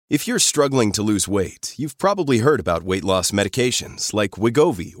If you're struggling to lose weight, you've probably heard about weight loss medications like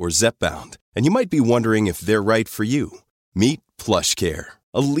Wegovy or Zepbound, and you might be wondering if they're right for you. Meet PlushCare,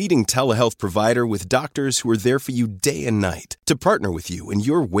 a leading telehealth provider with doctors who are there for you day and night to partner with you in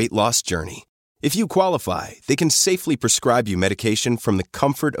your weight loss journey. If you qualify, they can safely prescribe you medication from the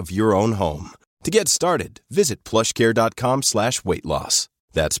comfort of your own home. To get started, visit plushcare.com/weightloss.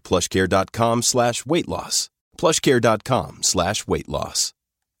 That's plushcare.com/weightloss. plushcare.com/weightloss.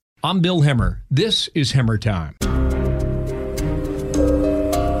 I'm Bill Hemmer. This is Hemmer Time.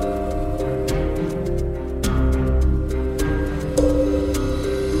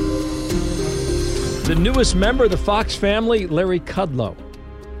 The newest member of the Fox family, Larry Kudlow.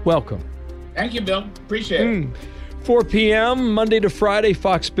 Welcome. Thank you, Bill. Appreciate it. 4 p.m., Monday to Friday,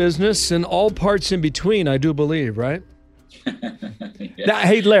 Fox Business, and all parts in between, I do believe, right? Yes. Now,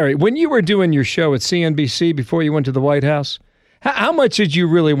 hey, Larry, when you were doing your show at CNBC before you went to the White House, how much did you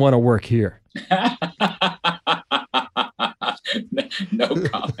really want to work here? No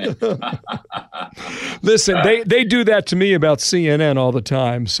comment. Listen, they do that to me about CNN all the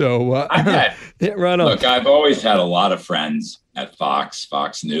time. So I bet. Yeah, right on. Look, I've always had a lot of friends at Fox,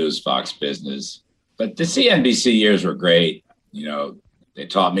 Fox News, Fox Business. But the CNBC years were great. You know, they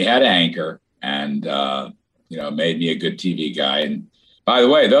taught me how to anchor and, made me a good TV guy. And by the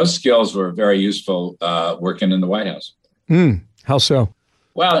way, those skills were very useful working in the White House. How so?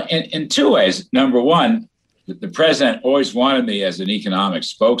 Well, in two ways. Number one, the president always wanted me as an economic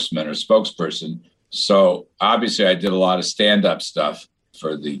spokesman or spokesperson. So obviously I did a lot of stand-up stuff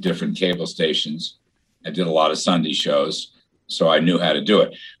for the different cable stations. I did a lot of Sunday shows, so I knew how to do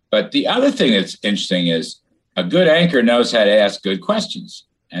it. But the other thing that's interesting is a good anchor knows how to ask good questions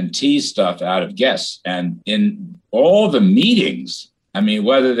and tease stuff out of guests. And in all the meetings, I mean,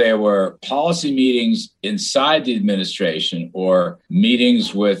 whether they were policy meetings inside the administration or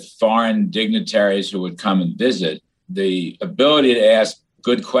meetings with foreign dignitaries who would come and visit, the ability to ask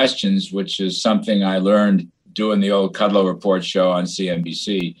good questions, which is something I learned doing the old Kudlow Report show on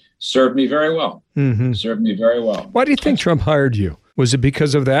CNBC, served me very well. Mm-hmm. Served me very well. Why do you think Trump hired you? Was it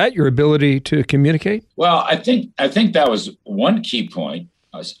because of that, your ability to communicate? Well, I think that was one key point.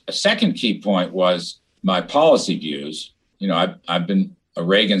 A second key point was my policy views. You know, I've been a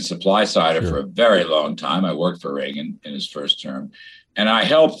Reagan supply sider for a very long time. I worked for Reagan in his first term, and I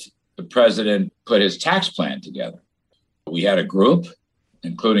helped the president put his tax plan together. We had a group,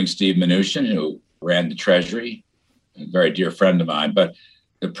 including Steve Mnuchin, who ran the Treasury, a very dear friend of mine. But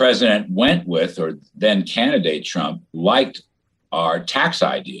the president went with, or then candidate Trump, liked our tax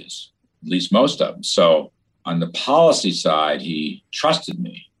ideas, at least most of them. So on the policy side, he trusted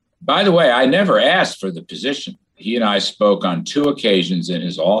me. By the way, I never asked for the position. He and I spoke on two occasions in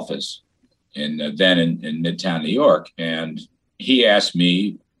his office in Midtown New York. And he asked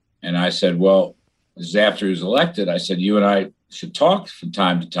me, and I said, well, this is after he was elected. I said, you and I should talk from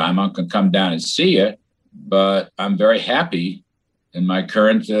time to time. I'm going to come down and see you, but I'm very happy in my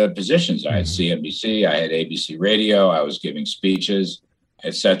current positions. I had CNBC, I had ABC Radio, I was giving speeches,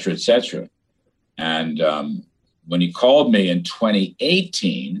 et cetera, et cetera. And when he called me in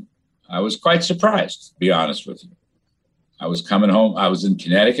 2018, I was quite surprised, to be honest with you. I was coming home. I was in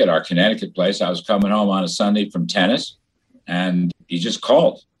Connecticut, our Connecticut place. I was coming home on a Sunday from tennis, and he just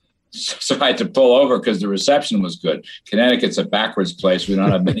called. So I had to pull over because the reception was good. Connecticut's a backwards place. We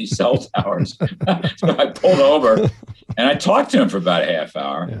don't have many cell towers. So I pulled over, and I talked to him for about a half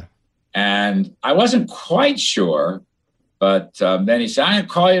hour. Yeah. And I wasn't quite sure, but then he said, I'm going to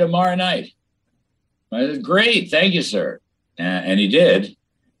call you tomorrow night. I said, great. Thank you, sir. And he did.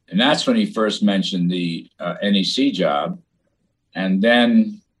 And that's when he first mentioned the NEC job. And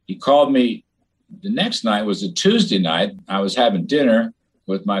then he called me the next night, was a Tuesday night. I was having dinner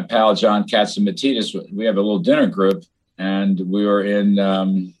with my pal, John Katzimatidis. We have a little dinner group, and we were in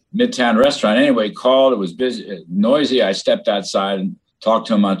Midtown restaurant. Anyway, he called. It was busy, noisy. I stepped outside and talked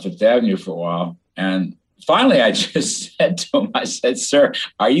to him on Fifth Avenue for a while. And finally, I just said to him, I said, sir,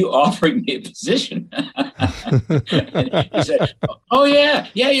 are you offering me a position? And he said, oh, yeah,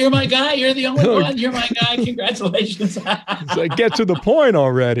 you're my guy. You're the only one. You're my guy. Congratulations. So get to the point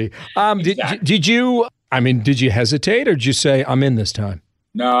already. Exactly. Did you hesitate, or did you say, I'm in this time?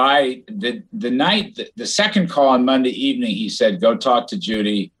 No, the second call on Monday evening, he said, go talk to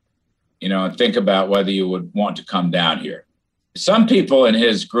Judy, and think about whether you would want to come down here. Some people in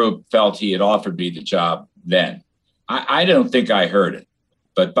his group felt he had offered me the job then. I don't think I heard it.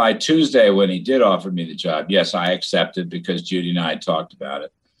 But by Tuesday, when he did offer me the job, yes, I accepted because Judy and I talked about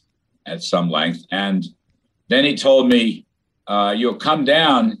it at some length. And then he told me, you'll come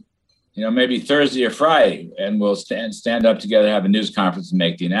down, maybe Thursday or Friday, and we'll stand up together, have a news conference, and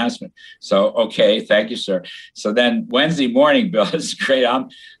make the announcement. So, okay, thank you, sir. So then Wednesday morning, Bill, it's great.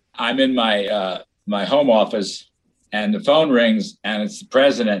 I'm in my my home office, and the phone rings, and it's the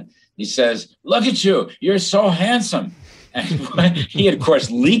president. He says, "Look at you! You're so handsome." And he, of course,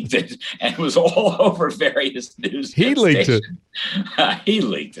 leaked it, and it was all over various news. He leaked it. He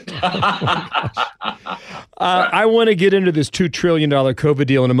leaked it. I want to get into this $2 trillion COVID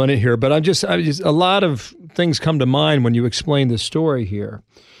deal in a minute here, but I just a lot of things come to mind when you explain this story here.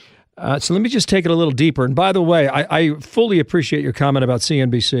 So let me just take it a little deeper. And by the way, I fully appreciate your comment about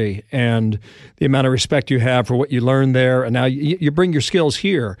CNBC and the amount of respect you have for what you learned there, and now you bring your skills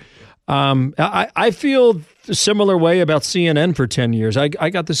here. I feel a similar way about CNN for 10 years. I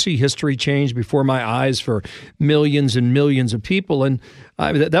got to see history change before my eyes for millions and millions of people. And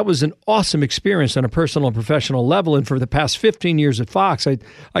that was an awesome experience on a personal and professional level. And for the past 15 years at Fox,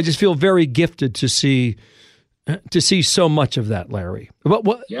 I just feel very gifted to see so much of that, Larry.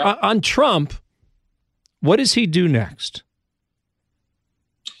 But on Trump, what does he do next?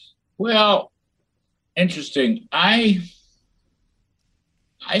 Well, interesting. I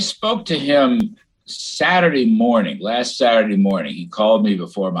spoke to him last Saturday morning. He called me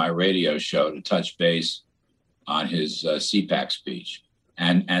before my radio show to touch base on his CPAC speech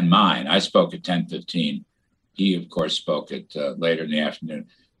and mine. I spoke at 10:15. He, of course, spoke at later in the afternoon.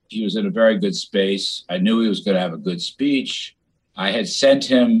 He was in a very good space. I knew he was going to have a good speech. I had sent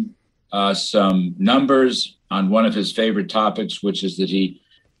him some numbers on one of his favorite topics, which is that he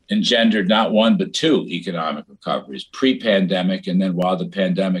engendered not one but two economic recoveries, pre-pandemic, and then while the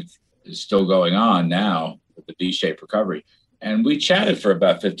pandemic is still going on now, with the V-shaped recovery. And we chatted for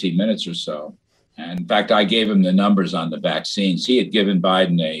about 15 minutes or so. And in fact, I gave him the numbers on the vaccines. He had given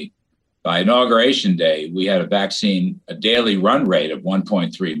Biden by inauguration day, we had a daily run rate of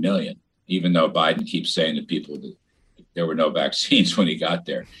 1.3 million, even though Biden keeps saying to people that there were no vaccines when he got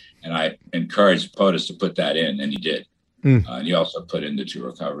there. And I encouraged POTUS to put that in, and he did. And he also put in the two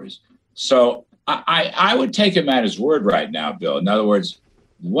recoveries. So I would take him at his word right now, Bill. In other words,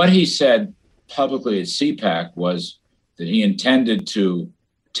 what he said publicly at CPAC was that he intended to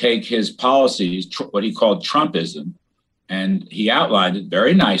take his policies, what he called Trumpism, and he outlined it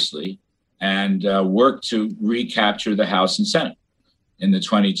very nicely and work to recapture the House and Senate in the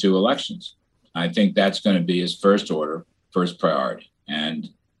 22 elections. I think that's going to be his first priority. And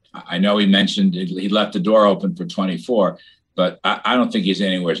I know he mentioned he left the door open for 24, but I don't think he's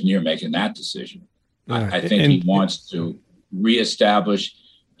anywhere near making that decision. I think he wants to reestablish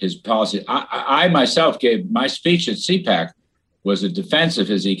his policy. I myself gave my speech at CPAC was a defense of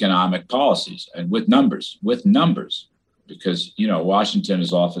his economic policies and with numbers, because, Washington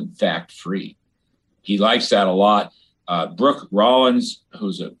is often fact-free. He likes that a lot. Brooke Rollins,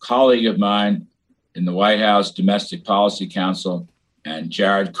 who's a colleague of mine in the White House Domestic Policy Council, and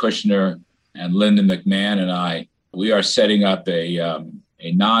Jared Kushner and Linda McMahon and I, we are setting up a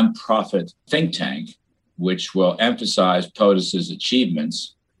nonprofit think tank, which will emphasize POTUS's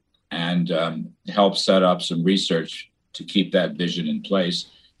achievements and help set up some research to keep that vision in place.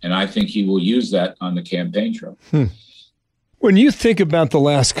 And I think he will use that on the campaign trail. When you think about the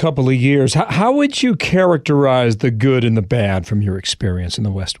last couple of years, how would you characterize the good and the bad from your experience in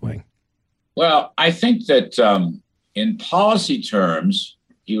the West Wing? Well, I think that in policy terms,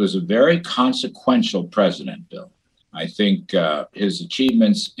 he was a very consequential president, Bill. I think his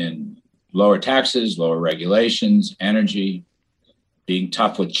achievements in lower taxes, lower regulations, energy, being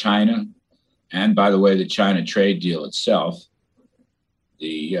tough with China, and by the way, the China trade deal itself,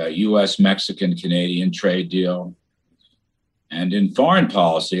 the U.S., Mexican, Canadian trade deal. And in foreign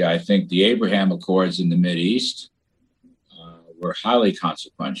policy, I think the Abraham Accords in the Mideast were highly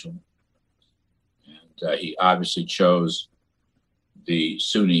consequential. And he obviously chose the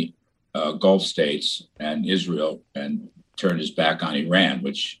Sunni Gulf states and Israel and turned his back on Iran,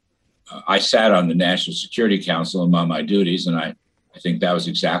 which I sat on the National Security Council among my duties, and I think that was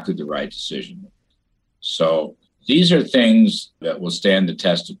exactly the right decision. So these are things that will stand the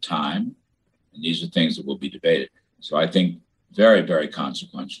test of time, and these are things that will be debated. So I think very, very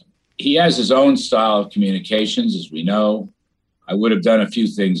consequential. He has his own style of communications, as we know. I would have done a few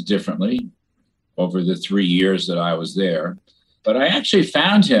things differently over the 3 years that I was there. But I actually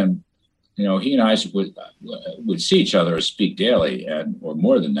found him, he and I would see each other or speak daily or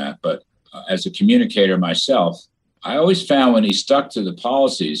more than that. But as a communicator myself, I always found when he stuck to the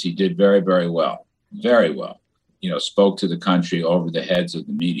policies, he did very, very well, very well. Spoke to the country over the heads of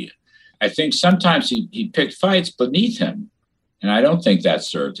the media. I think sometimes he picked fights beneath him. And I don't think that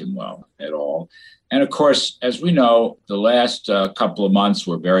served him well at all. And of course, as we know, the last couple of months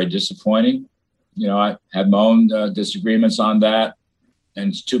were very disappointing. I had my own disagreements on that, and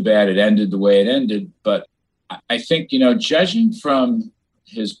it's too bad it ended the way it ended. But I think, judging from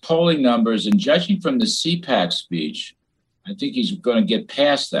his polling numbers and judging from the CPAC speech, I think he's going to get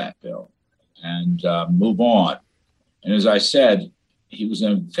past that, Bill, and move on. And as I said, he was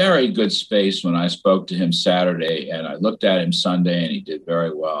in a very good space when I spoke to him Saturday, and I looked at him Sunday, and he did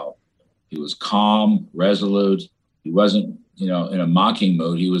very well. He was calm, resolute. He wasn't, in a mocking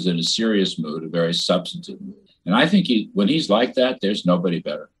mood. He was in a serious mood, a very substantive mood. And I think when he's like that, there's nobody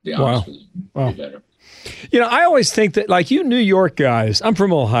better, to be honest with you. Nobody better. I always think that, like you New York guys, I'm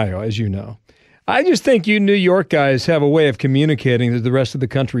from Ohio, as you know. I just think you New York guys have a way of communicating that the rest of the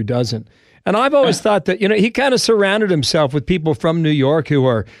country doesn't. And I've always thought that, he kind of surrounded himself with people from New York who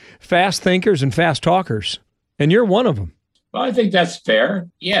are fast thinkers and fast talkers. And you're one of them. Well, I think that's fair.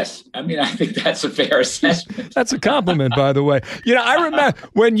 Yes. I think that's a fair assessment. That's a compliment, by the way. I remember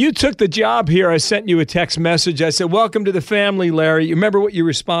when you took the job here, I sent you a text message. I said, "Welcome to the family, Larry." You remember what you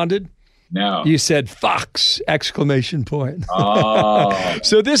responded? No. You said, "Fox!" ! Oh.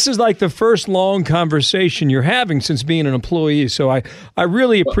 So this is like the first long conversation you're having since being an employee. So I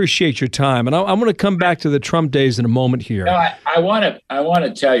really appreciate your time. And I'm going to come back to the Trump days in a moment here. No, I want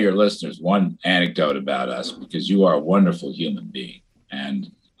to tell your listeners one anecdote about us, because you are a wonderful human being. And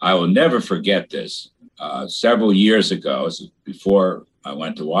I will never forget this. Several years ago, before I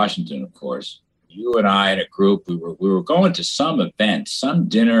went to Washington, of course, you and I and a group, we were going to some event, some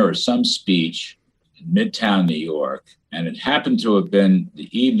dinner or some speech in Midtown New York. And it happened to have been the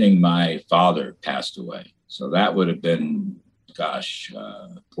evening my father passed away. So that would have been,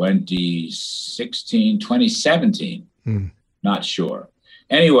 2017. Not sure.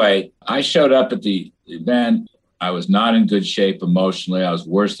 Anyway, I showed up at the event. I was not in good shape emotionally. I was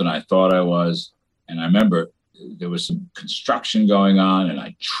worse than I thought I was. And I remember there was some construction going on and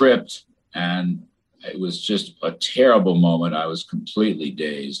I tripped. And it was just a terrible moment. I was completely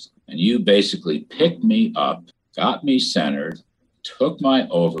dazed. And you basically picked me up, got me centered, took my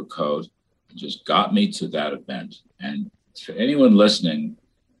overcoat, and just got me to that event. And for anyone listening,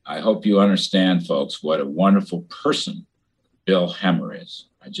 I hope you understand, folks, what a wonderful person Bill Hemmer is.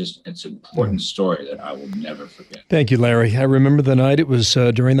 It's an important story that I will never forget. Thank you, Larry. I remember the night. It was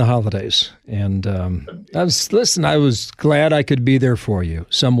during the holidays. And I was glad I could be there for you.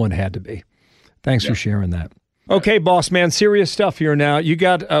 Someone had to be. Thanks for sharing that. Okay, boss man, serious stuff here now. You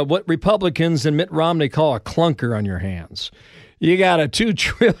got what Republicans and Mitt Romney call a clunker on your hands. You got a $2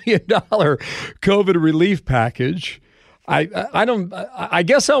 trillion COVID relief package. I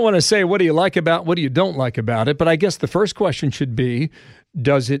guess I want to say, what do you like about, what do you don't like about it? But I guess the first question should be,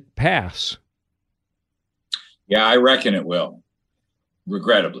 does it pass? Yeah, I reckon it will.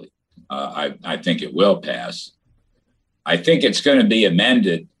 Regrettably, I think it will pass. I think it's going to be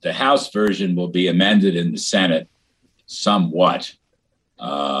amended. The House version will be amended in the Senate somewhat.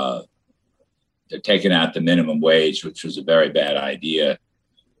 They're taking out the minimum wage, which was a very bad idea.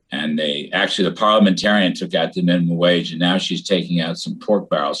 And the parliamentarian took out the minimum wage, and now she's taking out some pork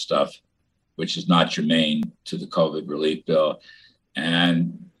barrel stuff, which is not germane to the COVID relief bill.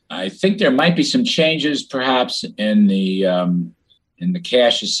 And I think there might be some changes, perhaps, in the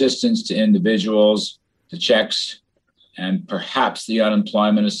cash assistance to individuals, the checks, and perhaps the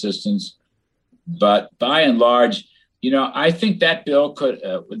unemployment assistance. But by and large, I think that bill could,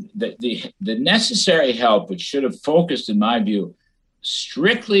 the necessary help, which should have focused, in my view,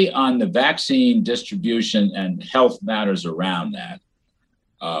 strictly on the vaccine distribution and health matters around that,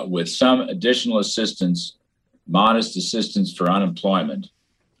 with some additional assistance, modest assistance for unemployment.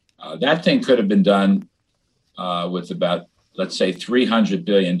 That thing could have been done with about, let's say, $300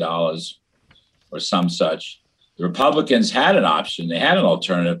 billion or some such. The Republicans had an option. They had an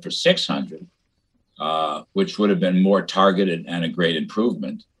alternative for $600, which would have been more targeted and a great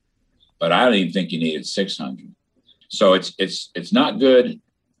improvement. But I don't even think you needed $600. So it's not good.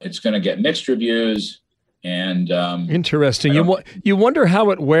 It's going to get mixed reviews. And interesting. You wonder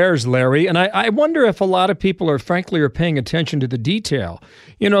how it wears, Larry. And I wonder if a lot of people are paying attention to the detail.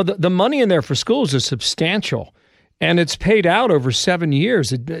 The money in there for schools is substantial. And it's paid out over 7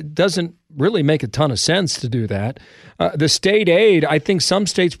 years. It doesn't really make a ton of sense to do that. The state aid, I think some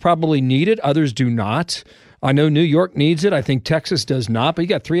states probably need it. Others do not. I know New York needs it. I think Texas does not. But you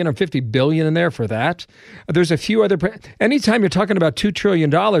got $350 billion in there for that. There's a few other. Anytime you're talking about $2 trillion,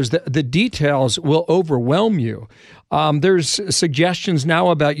 the details will overwhelm you. There's suggestions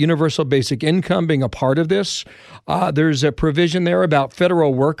now about universal basic income being a part of this. There's a provision there about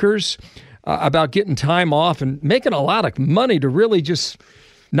federal workers. About getting time off and making a lot of money to really just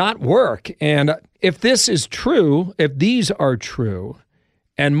not work. And if this is true, if these are true,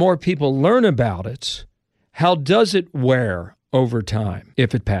 and more people learn about it, how does it wear over time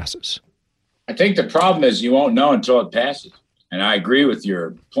if it passes? I think the problem is you won't know until it passes. And I agree with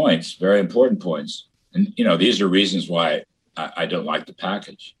your points, very important points. And, these are reasons why I don't like the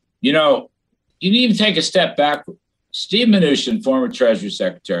package. You need to take a step back. Steve Mnuchin, former Treasury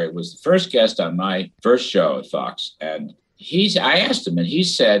Secretary, was the first guest on my first show at Fox. And I asked him, and he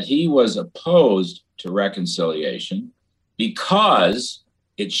said he was opposed to reconciliation because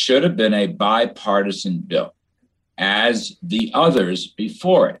it should have been a bipartisan bill, as the others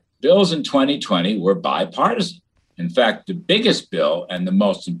before it. Bills in 2020 were bipartisan. In fact, the biggest bill and the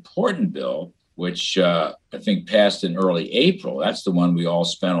most important bill, which I think passed in early April, that's the one we all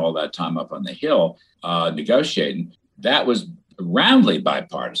spent all that time up on the Hill negotiating, that was roundly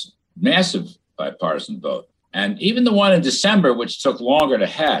bipartisan, massive bipartisan vote. And even the one in December, which took longer to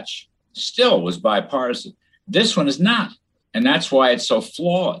hatch, still was bipartisan. This one is not. And that's why it's so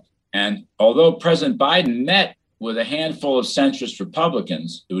flawed. And although President Biden met with a handful of centrist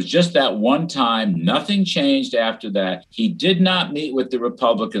Republicans, it was just that one time. Nothing changed after that. He did not meet with the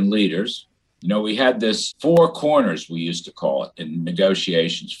Republican leaders. We had this four corners, we used to call it in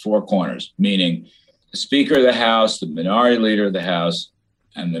negotiations, four corners, meaning the Speaker of the House, the Minority Leader of the House,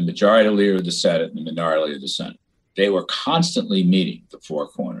 and the Majority Leader of the Senate, and the Minority Leader of the Senate. They were constantly meeting the four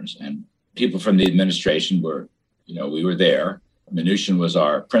corners, and people from the administration were, we were there. Mnuchin was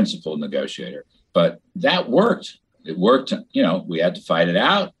our principal negotiator, but that worked. It worked. We had to fight it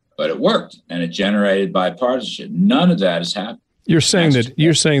out, but it worked, and it generated bipartisanship. None of that has happened. You're saying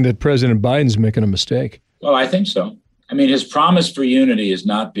that President Biden's making a mistake. Well, I think so. I mean, his promise for unity is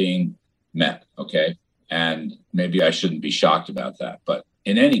not being met. Okay, and maybe I shouldn't be shocked about that, but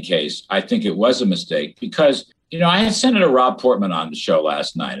in any case, I think it was a mistake because, I had Senator Rob Portman on the show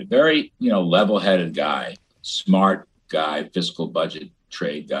last night, a very, level-headed guy, smart guy, fiscal budget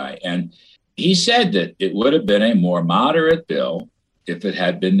trade guy. And he said that it would have been a more moderate bill if it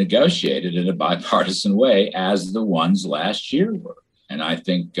had been negotiated in a bipartisan way as the ones last year were. And I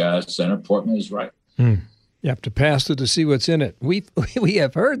think Senator Portman is right. You have to pass it to see what's in it. We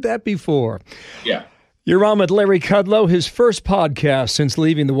have heard that before. Yeah. You're on with Larry Kudlow, his first podcast since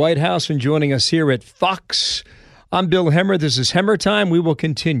leaving the White House and joining us here at Fox. I'm Bill Hemmer. This is Hemmer Time. We will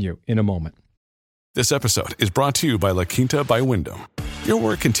continue in a moment. This episode is brought to you by La Quinta by Wyndham. Your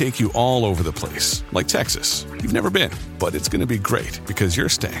work can take you all over the place, like Texas. You've never been, but it's going to be great because you're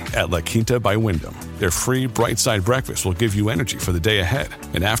staying at La Quinta by Wyndham. Their free Bright Side breakfast will give you energy for the day ahead.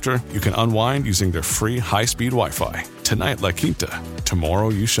 And after, you can unwind using their free high-speed Wi-Fi. Tonight, La Quinta. Tomorrow,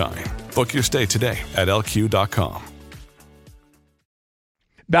 you shine. Book your stay today at LQ.com.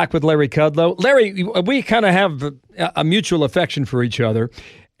 Back with Larry Kudlow. Larry, we kind of have a mutual affection for each other.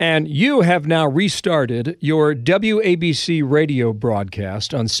 And you have now restarted your WABC radio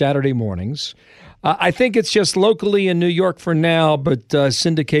broadcast on Saturday mornings. I think it's just locally in New York for now, but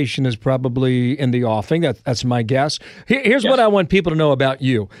syndication is probably in the offing. That's my guess. Here's what I want people to know about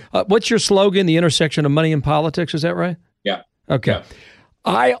you. What's your slogan, the intersection of money and politics? Is that right? Yeah. Okay. Yeah.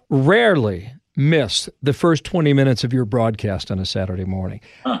 I rarely miss the first 20 minutes of your broadcast on a Saturday morning.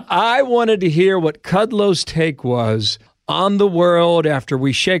 I wanted to hear what Kudlow's take was on the world after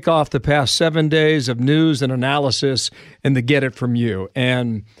we shake off the past 7 days of news and analysis and to get it from you.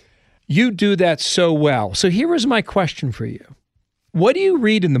 And you do that so well. So here is my question for you. What do you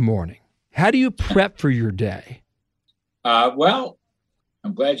read in the morning? How do you prep for your day? Well,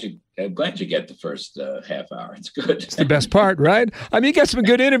 I'm glad you get the first half hour. It's good. It's the best part, right? I mean, you got some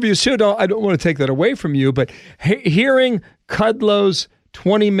good interviews too. I don't want to take that away from you, but hearing Kudlow's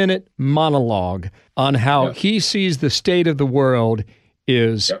 20-minute monologue on how he sees the state of the world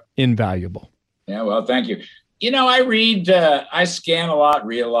is invaluable. Yeah, well, thank you. I read, I scan a lot,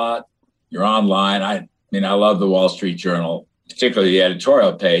 read a lot. You're online. I love the Wall Street Journal, particularly the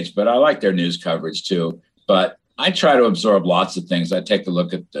editorial page, but I like their news coverage too. But I try to absorb lots of things. I take a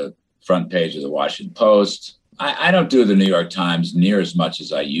look at the front page of the Washington Post. I don't do the New York Times near as much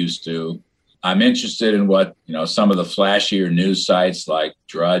as I used to. I'm interested in what, some of the flashier news sites like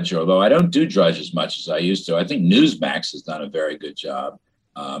Drudge, although I don't do Drudge as much as I used to. I think Newsmax has done a very good job.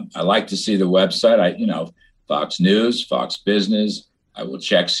 I like to see the website. Fox News, Fox Business. I will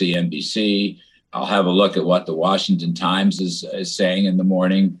check CNBC. I'll have a look at what the Washington Times is saying in the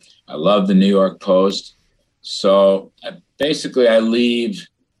morning. I love the New York Post. So basically I leave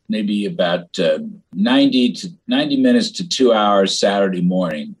maybe about 90 minutes to 2 hours Saturday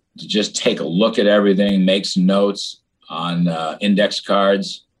morning to just take a look at everything, make some notes on index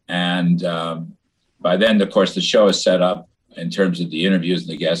cards. And by then, of course, the show is set up in terms of the interviews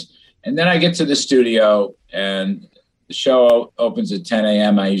and the guests. And then I get to the studio and the show opens at 10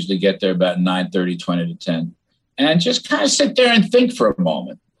 a.m. I usually get there about 9:30, 20 to 10, and just kind of sit there and think for a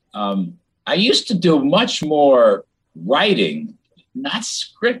moment. I used to do much more writing, not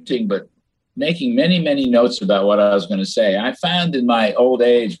scripting, but making many, many notes about what I was going to say. I found in my old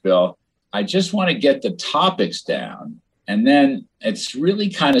age, Bill, I just want to get the topics down. And then it's really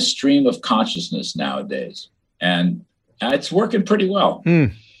kind of stream of consciousness nowadays. And it's working pretty well.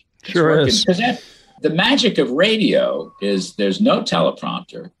 Sure is. The magic of radio is there's no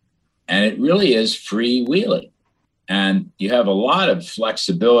teleprompter, and it really is freewheeling. And you have a lot of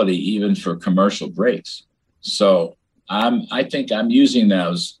flexibility even for commercial breaks. So I think I'm using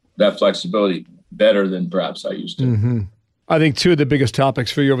that flexibility better than perhaps I used to. Mm-hmm. I think two of the biggest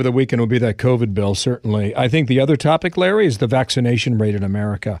topics for you over the weekend will be that COVID bill, certainly. I think the other topic, Larry, is the vaccination rate in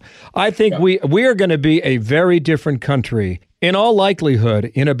America. I think we are going to be a very different country, in all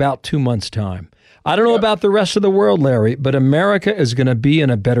likelihood, in about 2 months' time. I don't know about the rest of the world, Larry, but America is going to be in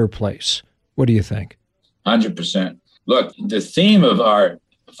a better place. What do you think? 100%. Look, the theme of our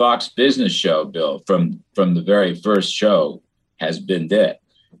Fox Business show, Bill, from the very first show has been that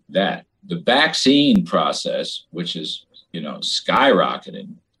the vaccine process, which is,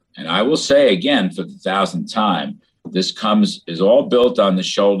 skyrocketing. And I will say again, for the 1,000th time, this is all built on the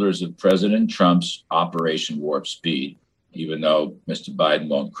shoulders of President Trump's Operation Warp Speed, even though Mr. Biden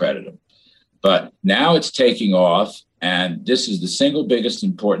won't credit him. But now it's taking off, and this is the single biggest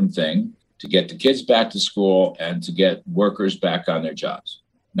important thing to get the kids back to school and to get workers back on their jobs.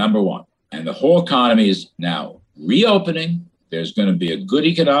 Number one. And the whole economy is now reopening. There's going to be a good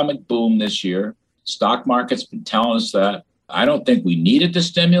economic boom this year. Stock market's been telling us that. I don't think we needed the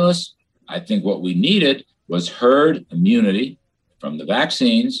stimulus. I think what we needed was herd immunity from the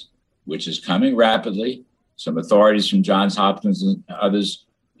vaccines, which is coming rapidly. Some authorities from Johns Hopkins and others,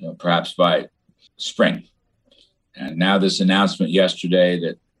 perhaps by spring. And now this announcement yesterday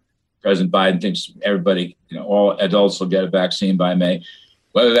that President Biden thinks everybody, all adults will get a vaccine by May.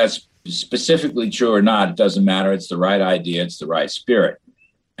 Whether that's specifically true or not, it doesn't matter. It's the right idea. It's the right spirit.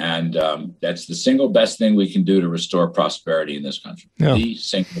 And that's the single best thing we can do to restore prosperity in this country. Yeah. The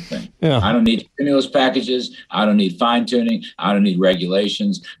single thing. Yeah. I don't need stimulus packages. I don't need fine tuning. I don't need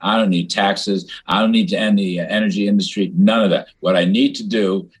regulations. I don't need taxes. I don't need to end the energy industry. None of that. What I need to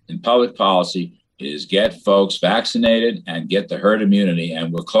do in public policy is get folks vaccinated and get the herd immunity.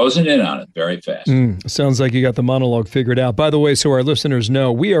 And we're closing in on it very fast. Sounds like you got the monologue figured out. By the way, so our listeners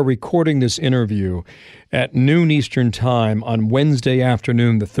know, we are recording this interview at noon Eastern time on Wednesday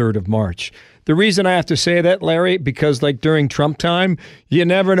afternoon, the 3rd of March. The reason I have to say that, Larry, because like during Trump time, you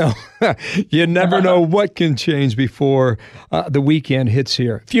never know. You never know what can change before the weekend hits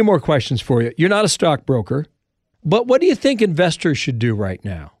here. A few more questions for you. You're not a stockbroker, but what do you think investors should do right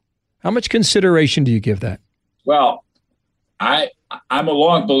now? How much consideration do you give that? Well, I'm a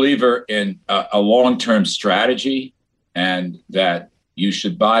long believer in a long-term strategy, and that you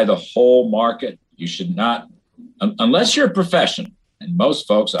should buy the whole market. You should not, unless you're a professional, and most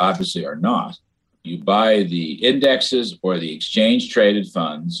folks obviously are not, you buy the indexes or the exchange-traded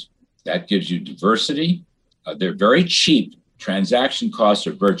funds. That gives you diversity. They're very cheap. Transaction costs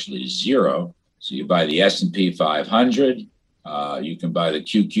are virtually zero. So you buy the S&P 500. You can buy the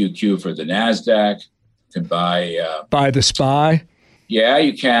QQQ for the NASDAQ. You can buy the SPY. Yeah,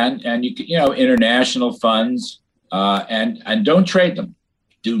 you can. And you can, international funds, and don't trade them.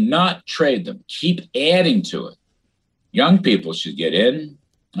 Do not trade them. Keep adding to it. Young people should get in.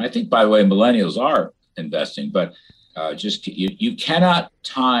 And I think, by the way, millennials are investing, but you cannot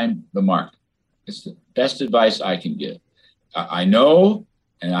time the market. It's the best advice I can give. I know,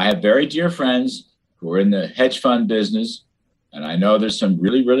 and I have very dear friends who are in the hedge fund business, and I know there's some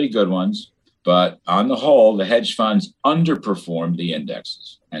really, really good ones, but on the whole, the hedge funds underperform the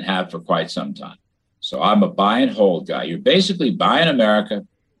indexes and have for quite some time. So I'm a buy and hold guy. You're basically buying America.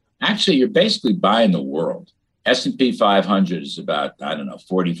 Actually, you're basically buying the world. S&P 500 is about,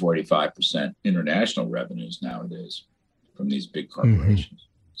 40-45% international revenues nowadays from these big corporations. Mm-hmm.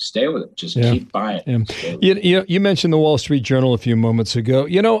 Stay with it. Just keep buying. Yeah. You mentioned the Wall Street Journal a few moments ago.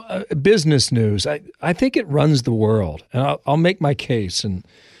 Business news, I think it runs the world. And I'll make my case and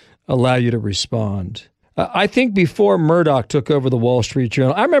allow you to respond. I think before Murdoch took over the Wall Street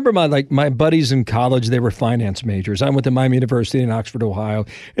Journal, I remember my buddies in college, they were finance majors. I went to Miami University in Oxford, Ohio.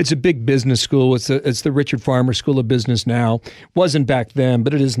 It's a big business school. It's the Richard Farmer School of Business now. Wasn't back then,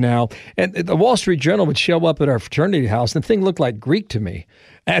 but it is now. And the Wall Street Journal would show up at our fraternity house, and the thing looked like Greek to me.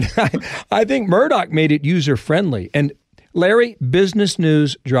 And I think Murdoch made it user-friendly. And Larry, business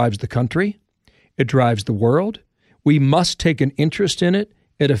news drives the country. It drives the world. We must take an interest in it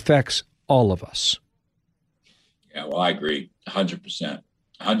It affects all of us. Yeah, well, I agree. 100%.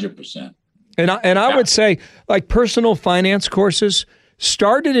 100%. And I would say, like, personal finance courses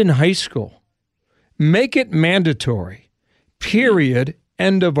started in high school. Make it mandatory. Period.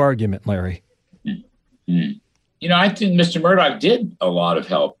 End of argument, Larry. Mm-hmm. You know, I think Mr. Murdoch did a lot of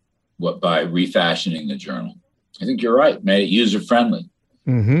help by refashioning the journal. I think you're right. Made it user-friendly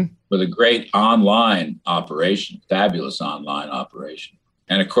with a great online operation, fabulous online operation.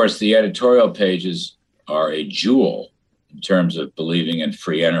 And, of course, the editorial pages are a jewel in terms of believing in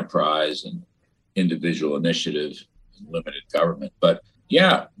free enterprise and individual initiative and limited government. But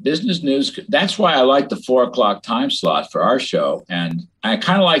yeah, business news. That's why I like the 4:00 time slot for our show. And I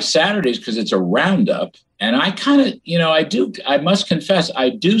kind of like Saturdays because it's a roundup. And I kind of, I must confess, I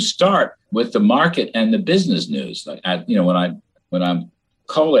do start with the market and the business news. Like, when I'm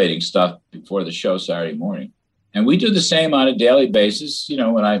collating stuff before the show Saturday morning. And we do the same on a daily basis.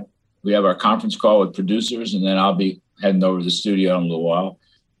 We have our conference call with producers, and then I'll be heading over to the studio in a little while.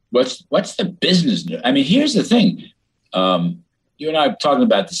 What's the business news? I mean, here's the thing. You and I are talking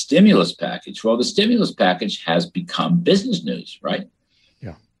about the stimulus package. Well, the stimulus package has become business news, right?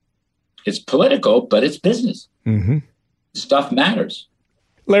 Yeah. It's political, but it's business. Mm-hmm. Stuff matters.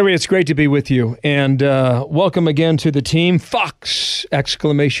 Larry, it's great to be with you. And welcome again to the team. Fox! ! As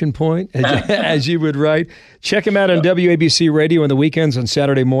you would write. Check him out on WABC Radio on the weekends and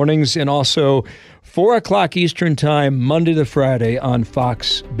Saturday mornings, and also 4:00 Eastern Time, Monday to Friday on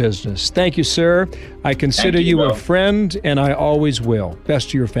Fox Business. Thank you, sir. I consider you a friend, and I always will.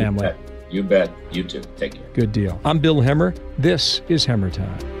 Best to your family. You bet. You too. Take care. Good deal. I'm Bill Hemmer. This is Hemmer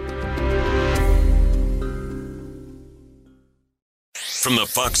Time. From the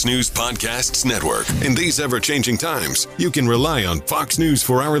Fox News Podcasts Network. In these ever-changing times, you can rely on Fox News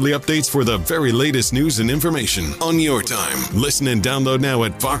for hourly updates for the very latest news and information on your time. Listen and download now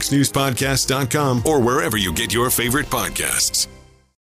at foxnewspodcast.com or wherever you get your favorite podcasts.